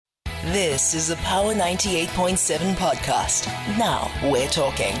This is a Power 98.7 podcast. Now we're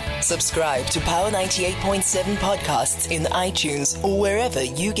talking. Subscribe to Power 98.7 podcasts in iTunes or wherever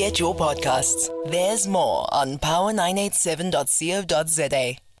you get your podcasts. There's more on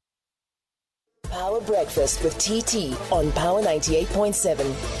power987.co.za. Power Breakfast with TT on Power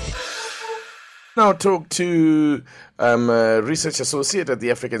 98.7. Now talk to research associate at the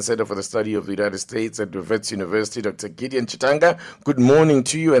African Center for the Study of the United States at Wits University, Dr. Gideon Chitanga. Good morning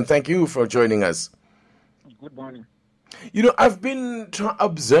to you and thank you for joining us. Good morning. You know, I've been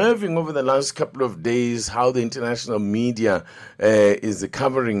observing over the last couple of days how the international media is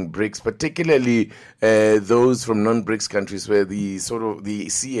covering BRICS, particularly those from non-BRICS countries, where the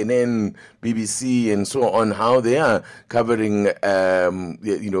CNN, BBC, and so on, how they are covering, the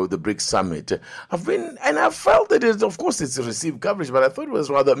BRICS summit. I've felt that of course, it's received coverage, but I thought it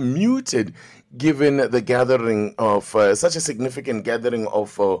was rather muted, given the gathering of such a significant gathering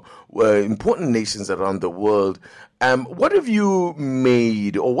of important nations around the world. What have you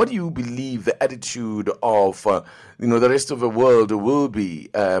made, or what do you believe the attitude of the rest of the world will be,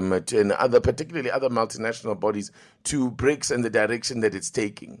 and particularly other multinational bodies, to BRICS and the direction that it's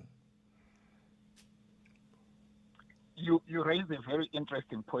taking? You raise a very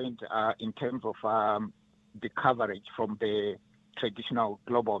interesting point in terms of the coverage from the traditional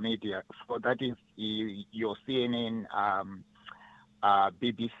global media. So that is your CNN,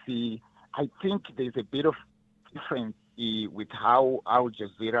 BBC. I think there's a bit of difference with how Al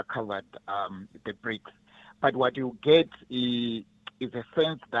Jazeera covered the BRICS. But what you get is a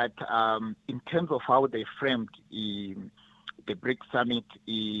sense that in terms of how they framed the BRICS summit,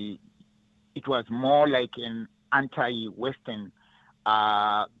 it was more like an anti-Western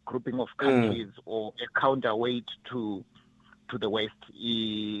grouping of countries or a counterweight to the West,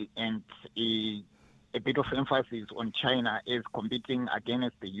 and a bit of emphasis on China as competing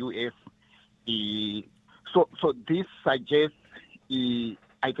against the U.S. So this suggests,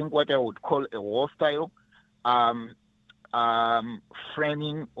 I think, what I would call a hostile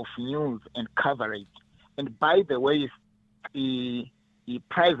framing of news and coverage. And by the way,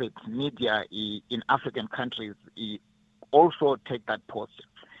 private media in African countries also take that posture.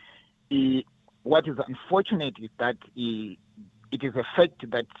 What is unfortunate is that it is a fact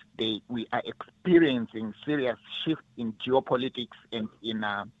that we are experiencing serious shift in geopolitics and in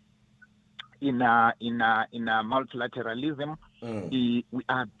multilateralism. We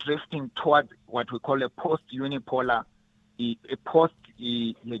are drifting towards what we call a post-unipolar, a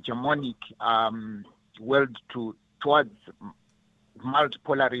post-hegemonic world towards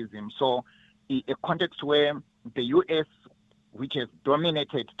multipolarism. So a context where the U.S., which has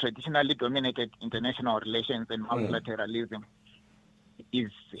traditionally dominated international relations and multilateralism,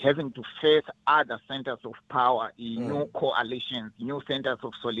 is having to face other centers of power, new coalitions, new centers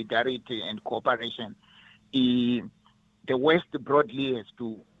of solidarity and cooperation. The West broadly has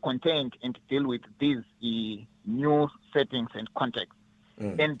to contend and deal with these new settings and contexts.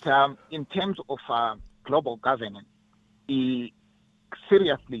 And in terms of global governance,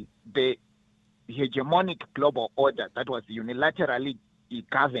 seriously, the hegemonic global order that was unilaterally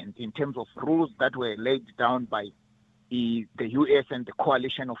governed in terms of rules that were laid down by the U.S. and the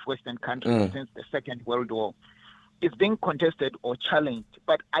coalition of Western countries since the Second World War is being contested or challenged,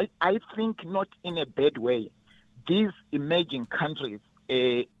 but I think not in a bad way. These emerging countries,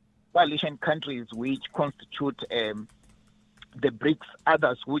 coalition countries which constitute the BRICS,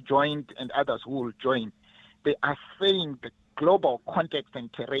 others who joined and others who will join, they are saying the global context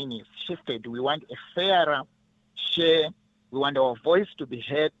and terrain is shifted. We want a fairer share. We want our voice to be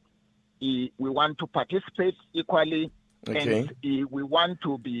heard. We want to participate equally. Okay. And we want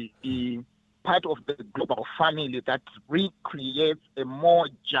to be part of the global family that recreates a more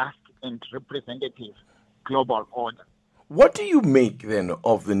just and representative global order. What do you make then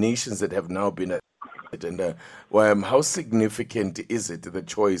of the nations that have now been and how significant is it, the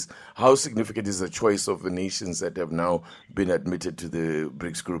choice? How significant is the choice of the nations that have now been admitted to the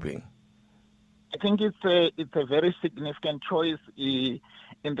BRICS grouping? I think it's a very significant choice in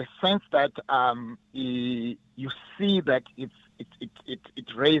the sense that you see that it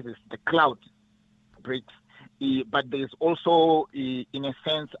raises the clout BRICS, but there's also in a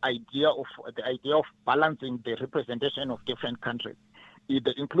sense the idea of balancing the representation of different countries,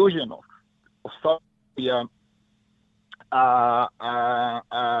 the inclusion of South Korea,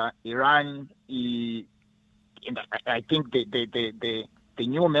 Iran, and I think the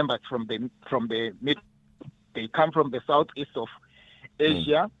new members from the mid, they come from the southeast of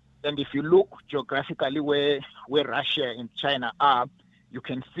Asia, and if you look geographically where Russia and China are, you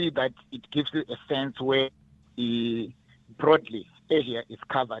can see that it gives you a sense where broadly Asia is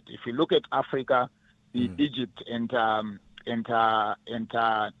covered. If you look at Africa, Egypt and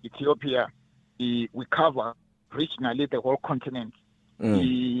Ethiopia, we cover regionally the whole continent.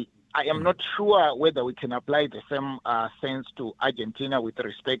 I am not sure whether we can apply the same sense to Argentina with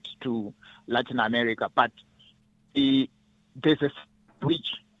respect to Latin America, but there's a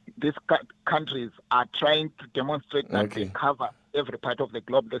which these countries are trying to demonstrate that they cover every part of the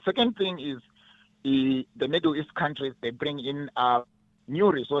globe. The second thing is the Middle East countries, they bring in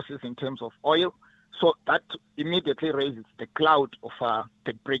new resources in terms of oil, so that immediately raises the cloud of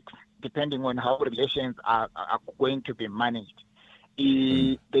the BRICS, depending on how relations are going to be managed.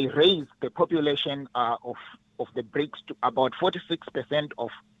 They raise the population of the BRICS to about 46% of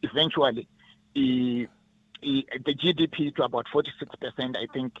eventually the GDP to about 46%, I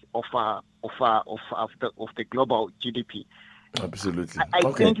think, of the global GDP. Absolutely.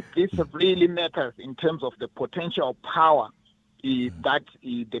 I think this really matters in terms of the potential power that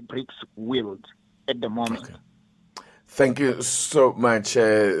the BRICS wield at the moment. Okay. Thank you so much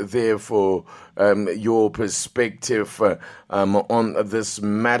there for your perspective on this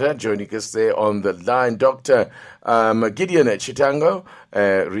matter. Joining us there on the line, Dr. Gideon Chitango,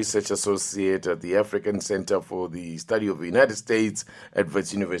 Research Associate at the African Center for the Study of the United States at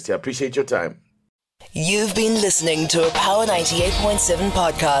Wits University. I appreciate your time. You've been listening to a Power 98.7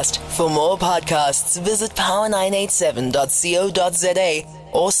 podcast. For more podcasts, visit power987.co.za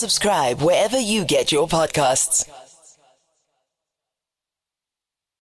or subscribe wherever you get your podcasts.